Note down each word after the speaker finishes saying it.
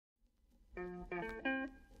I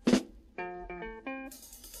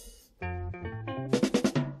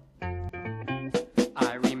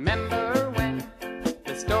remember when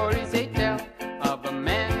the stories they tell of a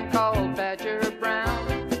man called Badger Brown.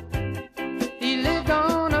 He lived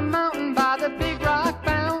on a mountain by the big rock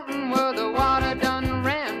fountain where the water done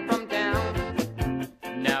ran from town.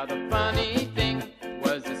 Now the funny thing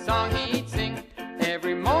was the song he'd sing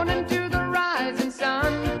every morning to the rising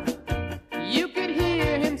sun. You could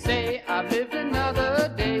hear him say, I've lived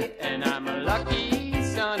another day and I'm a lucky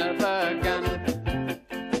son of a gun.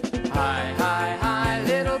 Hi, hi, hi,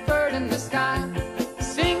 little bird in the sky,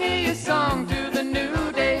 sing me a song to the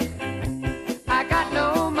new day. I got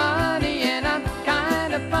no money and I'm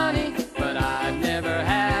kind of funny, but I've never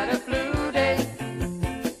had a blue day.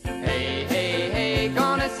 Hey, hey, hey,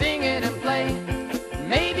 gonna sing it and play.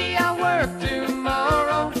 Maybe I'll work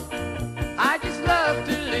tomorrow. I just love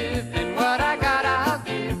to live, and what I got I'll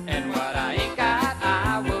give, and what I ain't got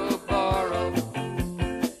I will borrow.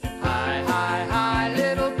 Hi, hi, hi,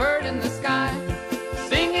 little bird in the sky,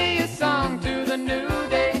 sing me a song to the new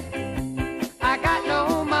day. I got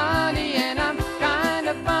no money and I'm kind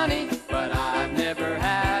of funny, but I've never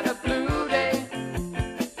had a blue day.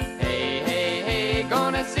 Hey, hey, hey,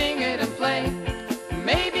 gonna sing it and play.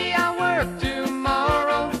 Maybe I'll work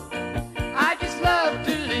tomorrow. I just love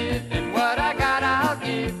to live, and what I got I'll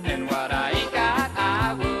give, and what I ain't got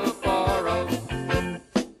I will borrow.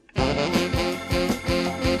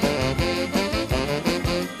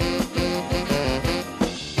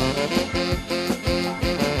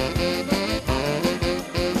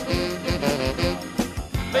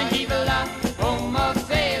 Vehevala, home of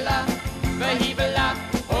sailor. Vehevala,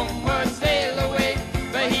 homeward sail away.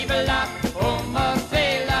 Vehevala, home of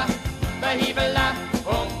sailor. Vehevala,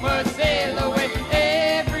 homeward sail away.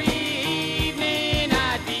 Every evening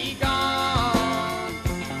I'd be gone,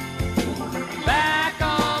 back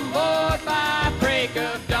on board by break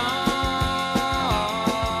of dawn.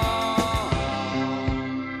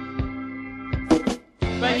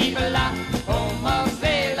 Vehevala, home of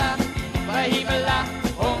sailor. Vehevala,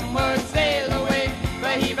 homeward sail away.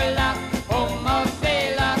 Vehevala, home of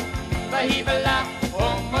sailor. Vehevala,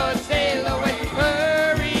 homeward sail away.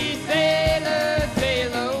 Hurry, sailor,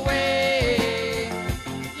 sail away.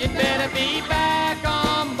 You better be back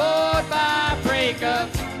on board by break of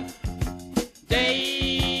day.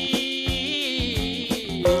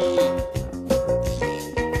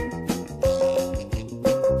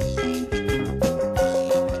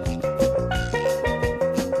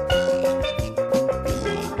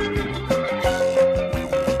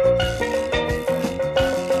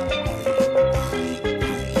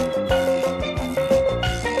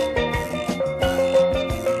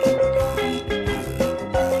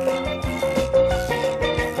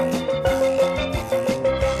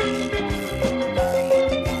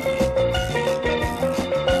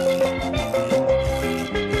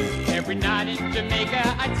 Every night in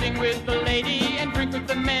Jamaica I'd sing with the lady and drink with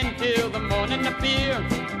the men till the morning appear.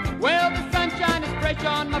 Well, the sunshine is fresh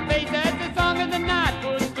on my face as the song of the night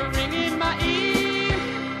puts to ring in my ear.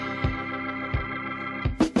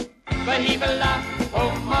 Vehevala,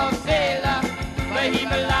 home of